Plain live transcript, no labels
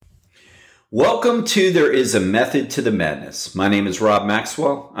Welcome to There Is a Method to the Madness. My name is Rob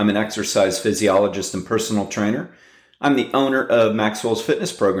Maxwell. I'm an exercise physiologist and personal trainer. I'm the owner of Maxwell's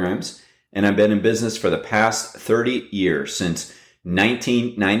Fitness Programs, and I've been in business for the past 30 years, since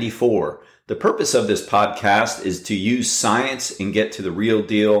 1994. The purpose of this podcast is to use science and get to the real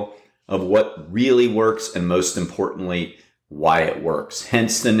deal of what really works and, most importantly, why it works.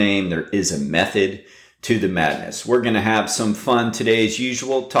 Hence the name, There Is a Method to the Madness. We're going to have some fun today as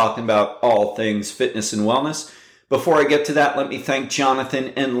usual, talking about all things fitness and wellness. Before I get to that, let me thank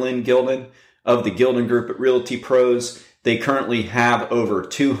Jonathan and Lynn Gilden of the Gilden Group at Realty Pros. They currently have over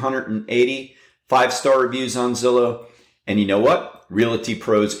 280 five-star reviews on Zillow. And you know what? Realty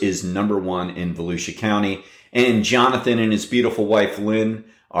Pros is number one in Volusia County. And Jonathan and his beautiful wife, Lynn,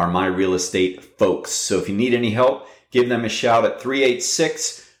 are my real estate folks. So if you need any help, give them a shout at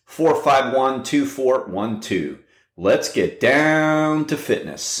 386-451-2412. Let's get down to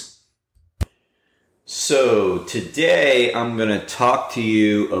fitness. So today I'm going to talk to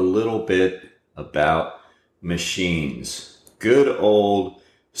you a little bit about machines. Good old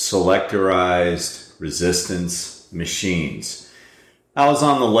selectorized resistance machines. I was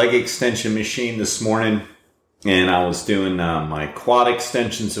on the leg extension machine this morning and I was doing my quad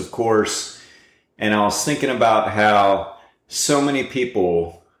extensions, of course, and I was thinking about how so many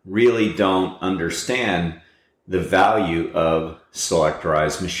people really don't understand the value of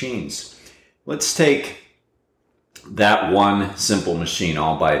selectorized machines. Let's take that one simple machine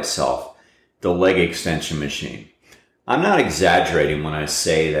all by itself, the leg extension machine. I'm not exaggerating when I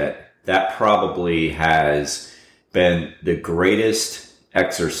say that probably has been the greatest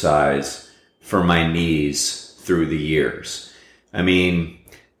exercise for my knees through the years. I mean,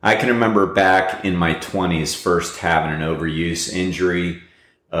 I can remember back in my 20s first having an overuse injury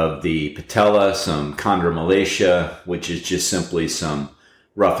of the patella, some chondromalacia, which is just simply some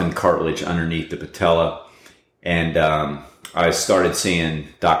roughened cartilage underneath the patella. And I started seeing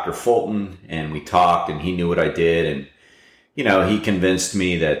Dr. Fulton, and we talked, and he knew what I did. And, you know, he convinced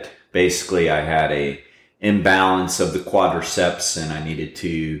me that basically I had a imbalance of the quadriceps and I needed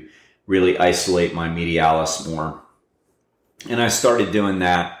to really isolate my medialis more. And I started doing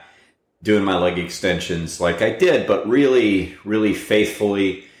that, doing my leg extensions like I did, but really, really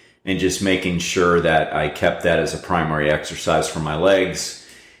faithfully, and just making sure that I kept that as a primary exercise for my legs.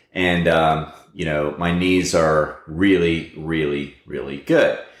 And, my knees are really, really, really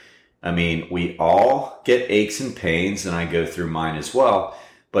good. I mean, we all get aches and pains, and I go through mine as well.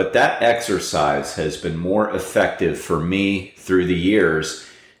 But that exercise has been more effective for me through the years,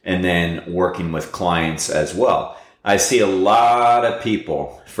 and then working with clients as well. I see a lot of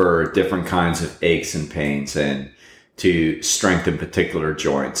people for different kinds of aches and pains and to strengthen particular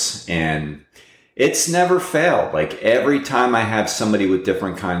joints. And it's never failed. Like every time I have somebody with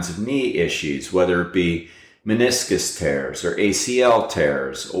different kinds of knee issues, whether it be meniscus tears or ACL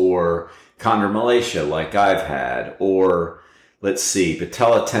tears or chondromalacia like I've had, or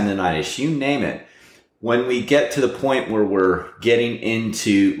patella tendonitis, you name it. When we get to the point where we're getting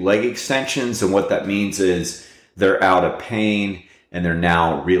into leg extensions, and what that means is they're out of pain and they're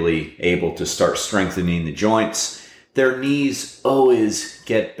now really able to start strengthening the joints, their knees always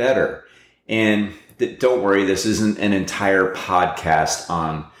get better. And don't worry, this isn't an entire podcast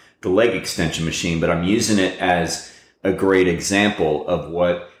on the leg extension machine, but I'm using it as a great example of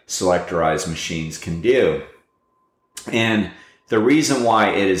what selectorized machines can do. And the reason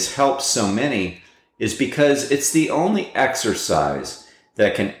why it has helped so many is because it's the only exercise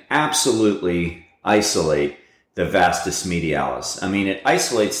that can absolutely isolate the vastus medialis. I mean, it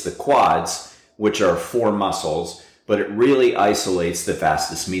isolates the quads, which are four muscles, but it really isolates the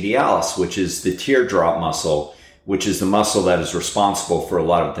vastus medialis, which is the teardrop muscle, which is the muscle that is responsible for a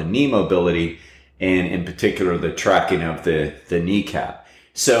lot of the knee mobility, and in particular, the tracking of the kneecap.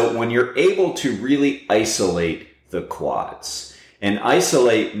 So when you're able to really isolate the quads, and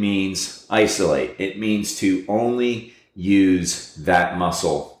isolate means isolate. It means to only use that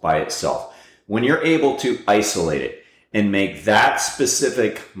muscle by itself. When you're able to isolate it and make that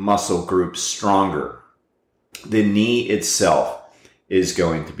specific muscle group stronger, the knee itself is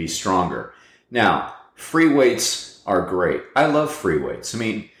going to be stronger. Now, free weights are great. I love free weights. I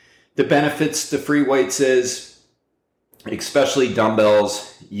mean, the benefits to free weights is, especially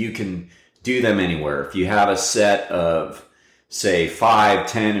dumbbells, you can do them anywhere. If you have a set of, say, 5,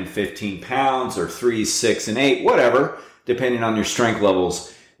 10, and 15 pounds, or 3, 6, and 8, whatever, depending on your strength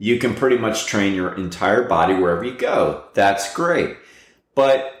levels, you can pretty much train your entire body wherever you go. That's great.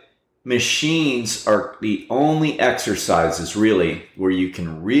 But machines are the only exercises really where you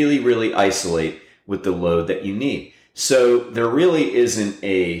can really, really isolate with the load that you need. So there really isn't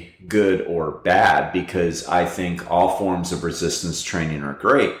a good or bad, because I think all forms of resistance training are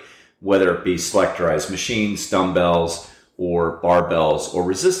great, whether it be selectorized machines, dumbbells, or barbells, or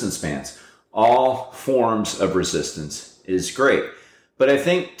resistance bands. All forms of resistance is great. But I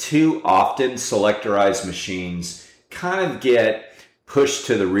think too often selectorized machines kind of get pushed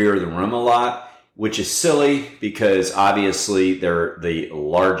to the rear of the room a lot, which is silly because obviously they're the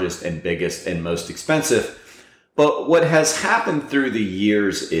largest and biggest and most expensive. But what has happened through the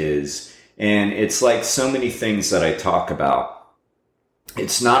years is, and it's like so many things that I talk about,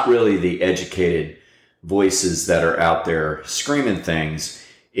 it's not really the educated voices that are out there screaming things.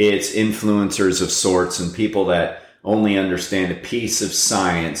 It's influencers of sorts and people that only understand a piece of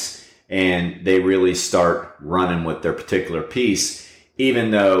science, and they really start running with their particular piece,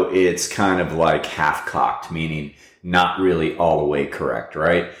 even though it's kind of like half-cocked, meaning not really all the way correct,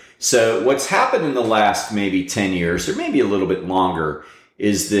 right? So what's happened in the last maybe 10 years, or maybe a little bit longer,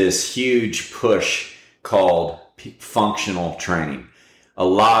 is this huge push called functional training. A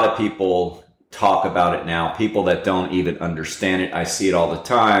lot of people talk about it now, people that don't even understand it. I see it all the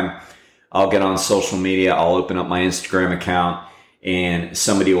time. I'll get on social media, I'll open up my Instagram account, and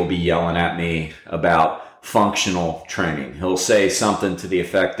somebody will be yelling at me about functional training. He'll say something to the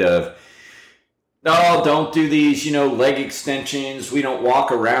effect of, "Oh, don't do these, leg extensions. We don't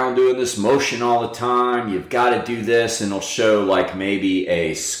walk around doing this motion all the time. You've got to do this." And he'll show like maybe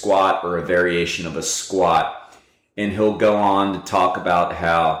a squat or a variation of a squat. And he'll go on to talk about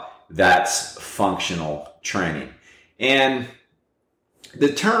how that's functional training. And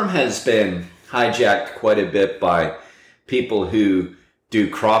the term has been hijacked quite a bit by people who do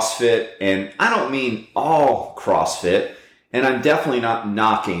CrossFit. And I don't mean all CrossFit. And I'm definitely not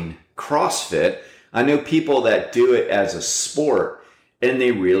knocking CrossFit. I know people that do it as a sport and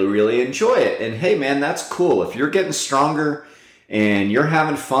they really, really enjoy it. And hey, man, that's cool. If you're getting stronger and you're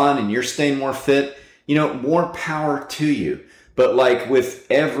having fun and you're staying more fit, more power to you. But like with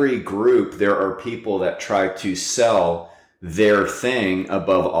every group, there are people that try to sell their thing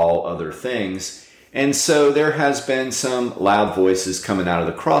above all other things. And so there has been some loud voices coming out of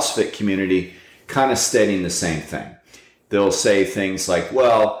the CrossFit community kind of stating the same thing. They'll say things like,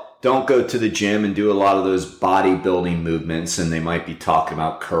 well, don't go to the gym and do a lot of those bodybuilding movements. And they might be talking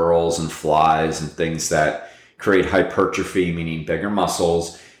about curls and flies and things that create hypertrophy, meaning bigger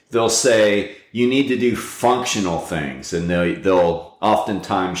muscles. They'll say you need to do functional things. And they'll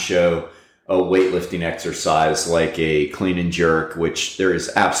oftentimes show a weightlifting exercise like a clean and jerk, which there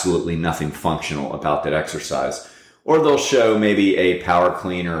is absolutely nothing functional about that exercise. Or they'll show maybe a power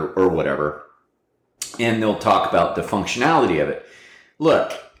clean or whatever. And they'll talk about the functionality of it.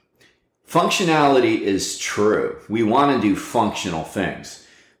 Look, functionality is true. We want to do functional things.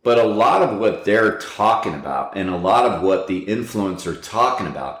 But a lot of what they're talking about and a lot of what the influencers are talking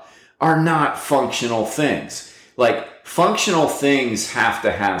about are not functional things. Like, functional things have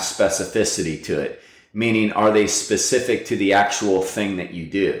to have specificity to it. Meaning, are they specific to the actual thing that you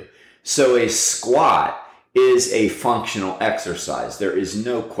do? So a squat is a functional exercise. There is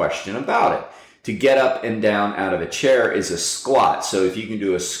no question about it. To get up and down out of a chair is a squat. So if you can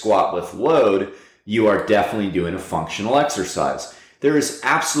do a squat with load, you are definitely doing a functional exercise. There is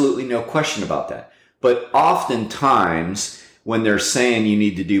absolutely no question about that. But oftentimes, when they're saying you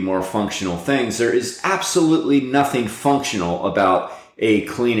need to do more functional things, there is absolutely nothing functional about a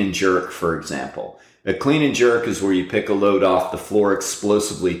clean and jerk, for example. A clean and jerk is where you pick a load off the floor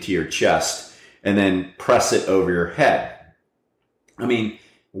explosively to your chest and then press it over your head. I mean,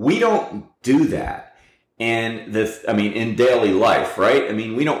 we don't do that. And in daily life, right? I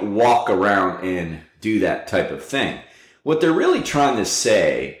mean, we don't walk around and do that type of thing. What they're really trying to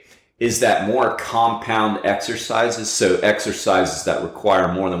say is that more compound exercises, so exercises that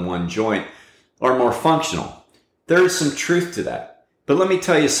require more than one joint, are more functional. There is some truth to that. But let me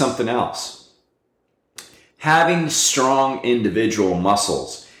tell you something else. Having strong individual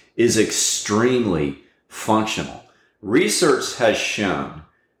muscles is extremely functional. Research has shown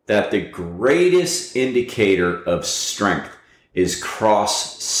that the greatest indicator of strength is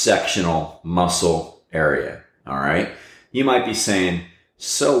cross-sectional muscle area. All right? You might be saying,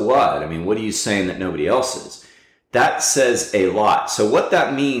 so what? I mean, what are you saying that nobody else is? That says a lot. So what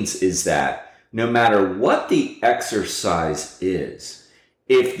that means is that no matter what the exercise is,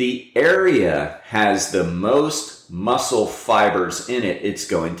 if the area has the most muscle fibers in it, it's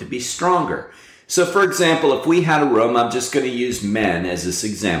going to be stronger. So for example, if we had a room, I'm just going to use men as this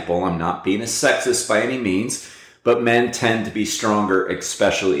example. I'm not being a sexist by any means, but men tend to be stronger,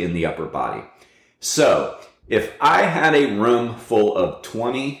 especially in the upper body. So if I had a room full of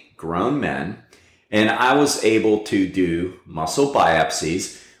 20 grown men And I was able to do muscle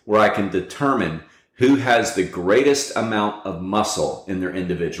biopsies where I can determine who has the greatest amount of muscle in their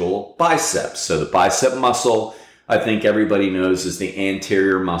individual biceps. So the bicep muscle, I think everybody knows, is the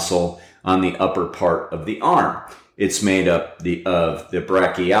anterior muscle on the upper part of the arm. It's made up of the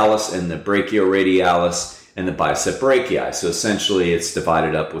brachialis and the brachioradialis and the bicep brachii. So essentially it's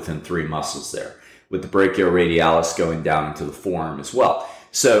divided up within 3 muscles there, with the brachioradialis going down into the forearm as well.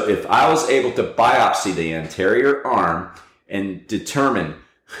 So if I was able to biopsy the anterior arm and determine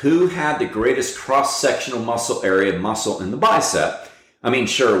who had the greatest cross-sectional muscle area of muscle in the bicep, I mean,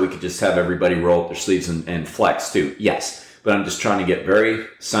 sure, we could just have everybody roll up their sleeves and flex too. Yes, but I'm just trying to get very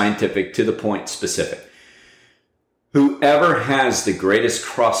scientific, to the point, specific. Whoever has the greatest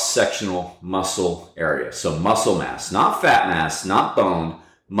cross-sectional muscle area, so muscle mass, not fat mass, not bone,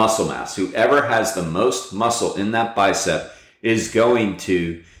 muscle mass, whoever has the most muscle in that bicep is going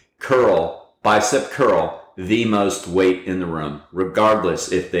to bicep curl, the most weight in the room,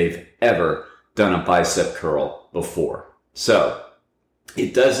 regardless if they've ever done a bicep curl before. So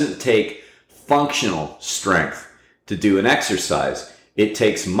it doesn't take functional strength to do an exercise. It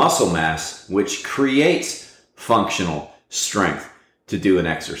takes muscle mass, which creates functional strength to do an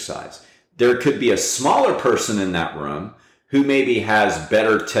exercise. There could be a smaller person in that room who maybe has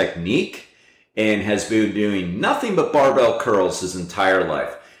better technique and has been doing nothing but barbell curls his entire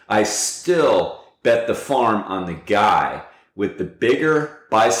life. I still bet the farm on the guy with the bigger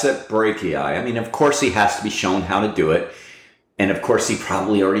bicep brachii. I mean, of course he has to be shown how to do it. And of course he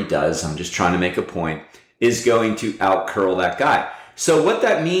probably already does. I'm just trying to make a point, is going to out curl that guy. So what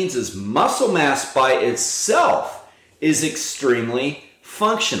that means is muscle mass by itself is extremely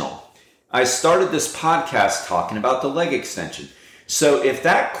functional. I started this podcast talking about the leg extension. So if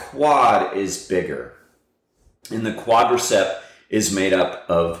that quad is bigger, and the quadricep is made up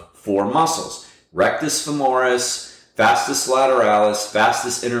of 4 muscles, rectus femoris, vastus lateralis,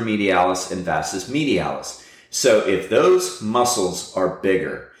 vastus intermedialis, and vastus medialis. So if those muscles are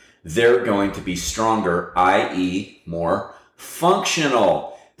bigger, they're going to be stronger, i.e. more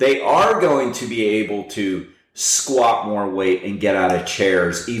functional. They are going to be able to squat more weight and get out of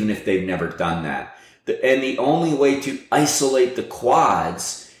chairs, even if they've never done that. And the only way to isolate the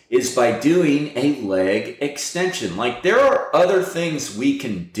quads is by doing a leg extension. Like, there are other things we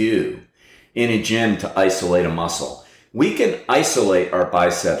can do in a gym to isolate a muscle. We can isolate our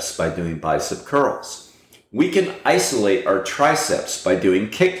biceps by doing bicep curls. We can isolate our triceps by doing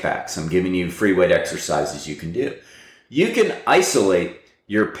kickbacks. I'm giving you free weight exercises you can do. You can isolate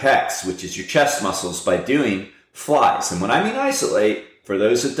your pecs, which is your chest muscles, by doing flies. And when I mean isolate, for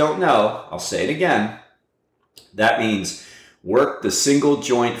those that don't know, I'll say it again, that means work the single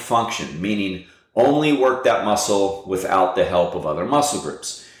joint function, meaning only work that muscle without the help of other muscle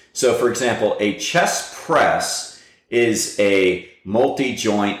groups. So for example, a chest press is a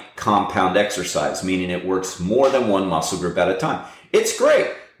multi-joint compound exercise, meaning it works more than one muscle group at a time. It's great.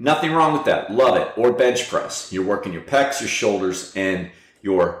 Nothing wrong with that. Love it. Or bench press. You're working your pecs, your shoulders, and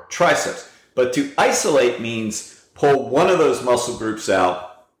your triceps. But to isolate means pull one of those muscle groups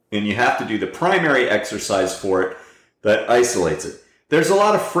out, and you have to do the primary exercise for it that isolates it. There's a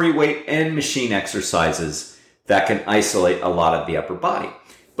lot of free weight and machine exercises that can isolate a lot of the upper body.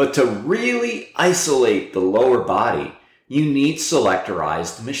 But to really isolate the lower body, you need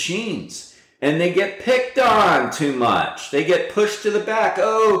selectorized machines. And they get picked on too much. They get pushed to the back.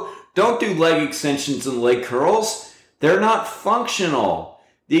 Oh, don't do leg extensions and leg curls. They're not functional.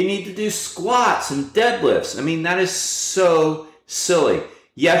 You need to do squats and deadlifts. I mean, that is so silly.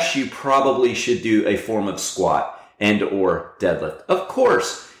 Yes, you probably should do a form of squat and or deadlift. Of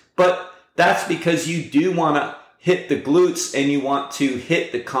course. But that's because you do want to hit the glutes and you want to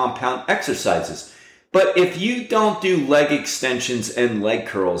hit the compound exercises. But if you don't do leg extensions and leg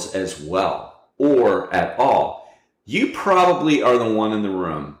curls as well, or at all, you probably are the one in the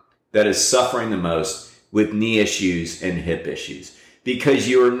room that is suffering the most with knee issues and hip issues, because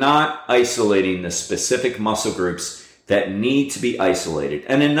you are not isolating the specific muscle groups that need to be isolated.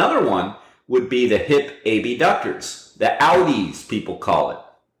 And another one would be the hip abductors, the Audis, people call it.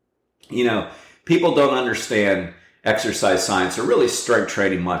 You know, people don't understand exercise science or really strength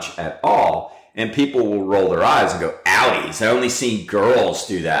training much at all. And people will roll their eyes and go, Audis, I only see girls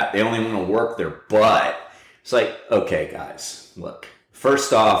do that. They only want to work their butt. It's like, okay, guys, look,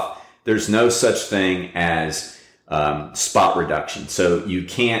 first off, there's no such thing as spot reduction. So you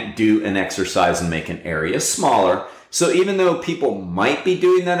can't do an exercise and make an area smaller. So even though people might be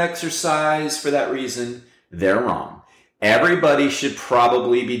doing that exercise for that reason, they're wrong. Everybody should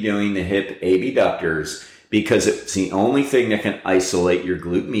probably be doing the hip abductors because it's the only thing that can isolate your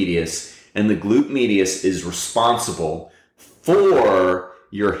glute medius And the glute medius is responsible for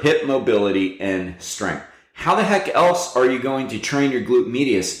your hip mobility and strength. How the heck else are you going to train your glute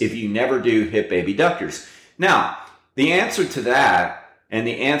medius if you never do hip abductors? Now, the answer to that and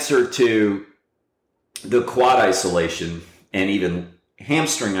the answer to the quad isolation and even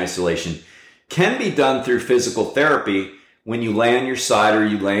hamstring isolation can be done through physical therapy when you lay on your side or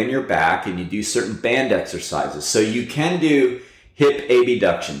you lay on your back and you do certain band exercises. So you can do hip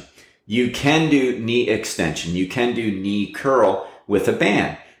abduction. You can do knee extension. You can do knee curl with a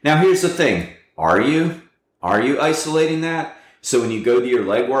band. Now, here's the thing. Are you isolating that? So when you go to your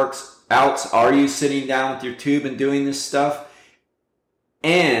leg workouts, are you sitting down with your tube and doing this stuff?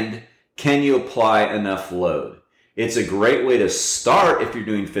 And can you apply enough load? It's a great way to start if you're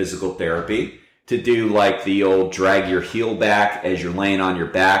doing physical therapy, to do like the old drag your heel back as you're laying on your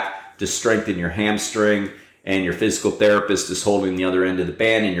back to strengthen your hamstring, and your physical therapist is holding the other end of the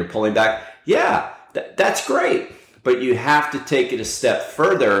band and you're pulling back. Yeah, that's great. But you have to take it a step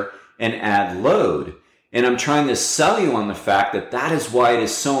further and add load. And I'm trying to sell you on the fact that that is why it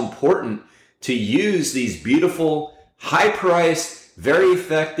is so important to use these beautiful, high-priced, very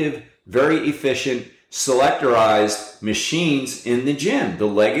effective, very efficient, selectorized machines in the gym. The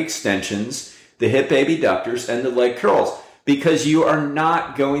leg extensions, the hip abductors, and the leg curls. Because you are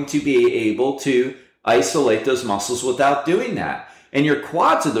not going to be able to isolate those muscles without doing that. And your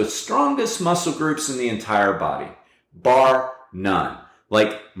quads are the strongest muscle groups in the entire body, bar none.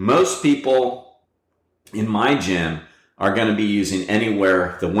 Like most people in my gym are going to be using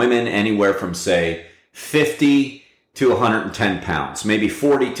the women anywhere from say 50 to 110 pounds, maybe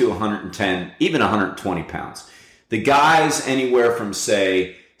 40 to 110, even 120 pounds. The guys anywhere from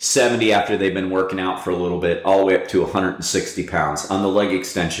say 70 after they've been working out for a little bit, all the way up to 160 pounds on the leg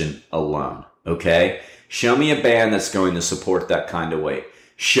extension alone. Okay? Show me a band that's going to support that kind of weight.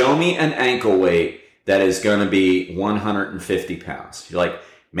 Show me an ankle weight that is going to be 150 pounds. You're like,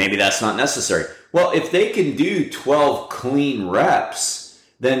 maybe that's not necessary. Well, if they can do 12 clean reps,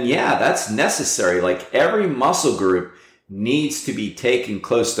 then yeah, that's necessary. Like every muscle group needs to be taken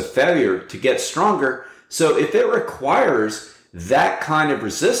close to failure to get stronger. So if it requires that kind of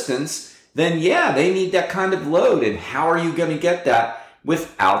resistance, then yeah, they need that kind of load. And how are you going to get that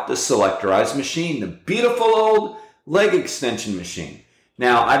without the selectorized machine, the beautiful old leg extension machine?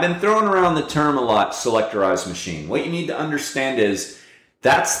 Now, I've been throwing around the term a lot, selectorized machine. What you need to understand is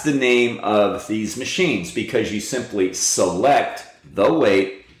that's the name of these machines because you simply select the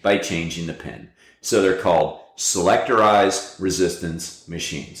weight by changing the pin. So they're called selectorized resistance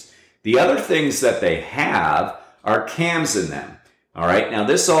machines. The other things that they have are cams in them. All right. Now,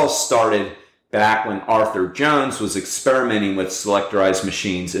 this all started back when Arthur Jones was experimenting with selectorized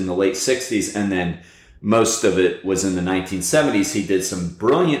machines in the late 60s, and then most of it was in the 1970s. He did some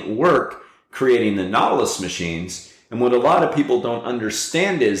brilliant work creating the Nautilus machines. And what a lot of people don't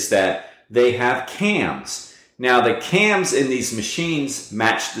understand is that they have cams. Now, the cams in these machines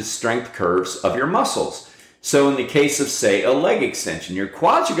match the strength curves of your muscles. So in the case of, say, a leg extension, your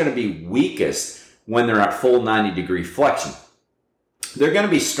quads are going to be weakest when they're at full 90-degree flexion. They're going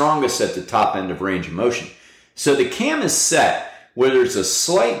to be strongest at the top end of range of motion. So the cam is set where there's a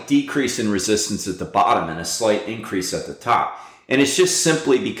slight decrease in resistance at the bottom and a slight increase at the top. And it's just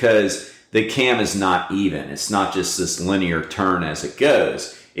simply because the cam is not even. It's not just this linear turn as it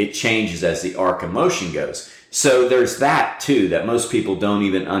goes. It changes as the arc of motion goes. So there's that too that most people don't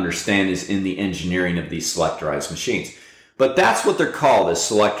even understand is in the engineering of these selectorized machines. But that's what they're called, as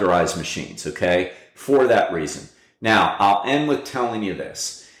selectorized machines, okay? For that reason. Now, I'll end with telling you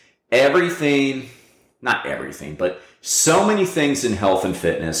this. Not everything, but so many things in health and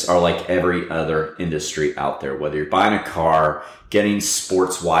fitness are like every other industry out there. Whether you're buying a car, getting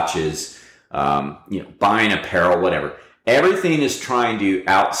sports watches, buying apparel, whatever. Everything is trying to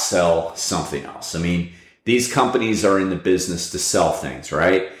outsell something else. I mean, these companies are in the business to sell things,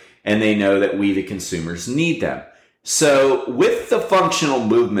 right? And they know that we, the consumers, need them. So with the functional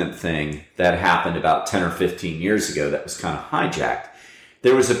movement thing that happened about 10 or 15 years ago that was kind of hijacked,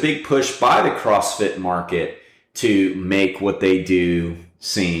 there was a big push by the CrossFit market to make what they do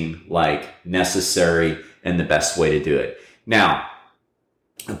seem like necessary and the best way to do it. Now,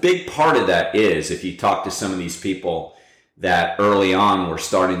 a big part of that is if you talk to some of these people that early on were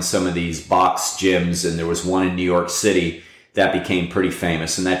starting some of these box gyms, and there was one in New York City that became pretty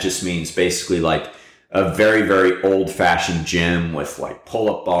famous, and that just means basically like a very, very old-fashioned gym with like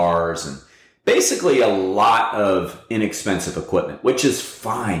pull-up bars and basically a lot of inexpensive equipment, which is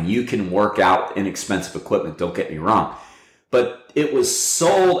fine. You can work out inexpensive equipment, don't get me wrong. But it was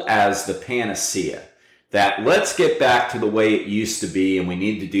sold as the panacea. that let's get back to the way it used to be, and we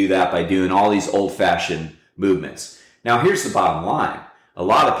need to do that by doing all these old-fashioned movements. Now, here's the bottom line. A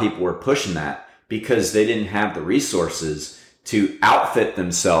lot of people were pushing that because they didn't have the resources to outfit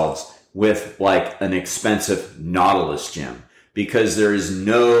themselves with like an expensive Nautilus gym, because there is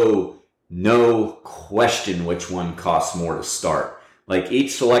no question which one costs more to start. Like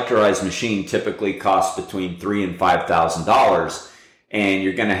each selectorized machine typically costs between $3,000 and $5,000, and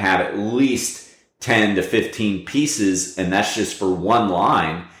you're going to have at least 10 to 15 pieces, and that's just for one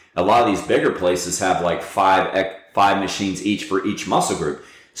line. A lot of these bigger places have like five machines each for each muscle group.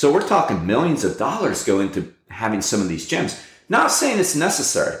 So we're talking millions of dollars go into having some of these gyms. Not saying it's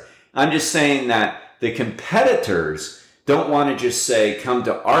necessary. I'm just saying that the competitors don't want to just say, come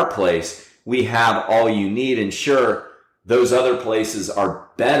to our place, we have all you need. And sure, those other places are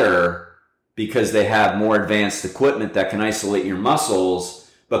better because they have more advanced equipment that can isolate your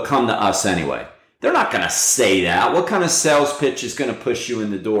muscles, but come to us anyway. They're not going to say that. What kind of sales pitch is going to push you in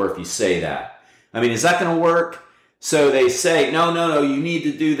the door if you say that? I mean, is that going to work? So they say, no, you need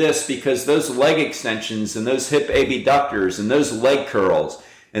to do this because those leg extensions and those hip abductors and those leg curls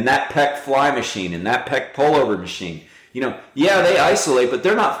and that pec fly machine and that pec pullover machine, yeah, they isolate, but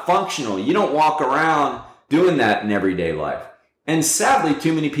they're not functional. You don't walk around doing that in everyday life. And sadly,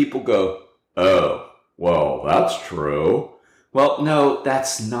 too many people go, oh, well, that's true. Well, no,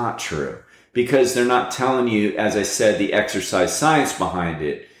 that's not true, because they're not telling you, as I said, the exercise science behind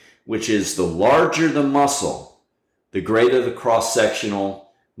it, which is the larger the muscle, the greater the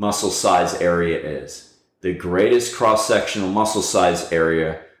cross-sectional muscle size area is. The greatest cross-sectional muscle size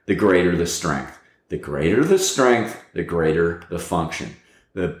area, the greater the strength. The greater the strength, the greater the function.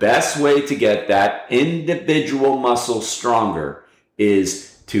 The best way to get that individual muscle stronger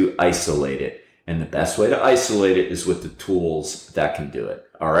is to isolate it. And the best way to isolate it is with the tools that can do it.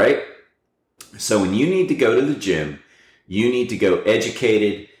 All right? So when you need to go to the gym, you need to go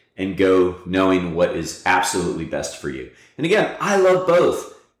educated and go knowing what is absolutely best for you. And again, I love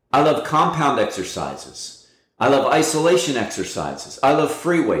both. I love compound exercises. I love isolation exercises. I love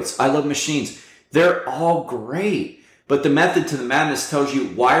free weights. I love machines. They're all great. But the method to the madness tells you,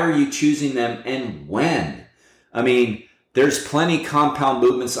 why are you choosing them and when? I mean, there's plenty compound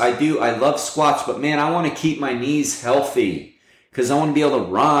movements I do. I love squats, but man, I want to keep my knees healthy because I want to be able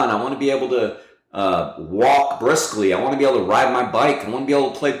to run. I want to be able to walk briskly. I want to be able to ride my bike. I want to be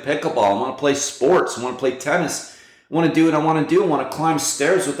able to play pickleball. I want to play sports. I want to play tennis. I want to do what I want to do. I want to climb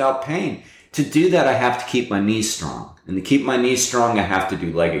stairs without pain. To do that, I have to keep my knees strong. And to keep my knees strong, I have to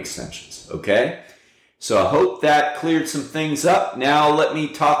do leg extensions. Okay? So I hope that cleared some things up. Now let me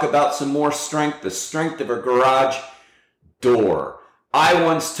talk about some more strength. The strength of a garage door. I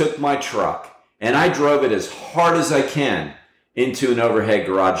once took my truck and I drove it as hard as I can into an overhead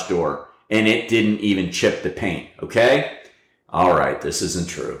garage door, and it didn't even chip the paint, okay? All right, this isn't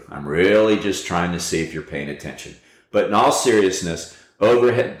true. I'm really just trying to see if you're paying attention. But in all seriousness,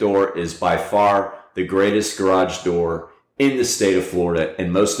 overhead door is by far the greatest garage door in the state of Florida,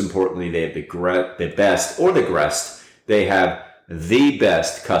 and most importantly, they have the best, they have the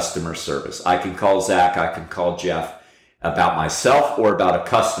best customer service. I can call Zach, I can call Jeff about myself or about a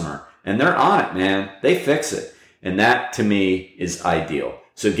customer, and they're on it, man. They fix it. And that, to me, is ideal.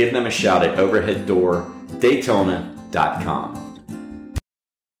 So give them a shout at overheaddordaytona.com.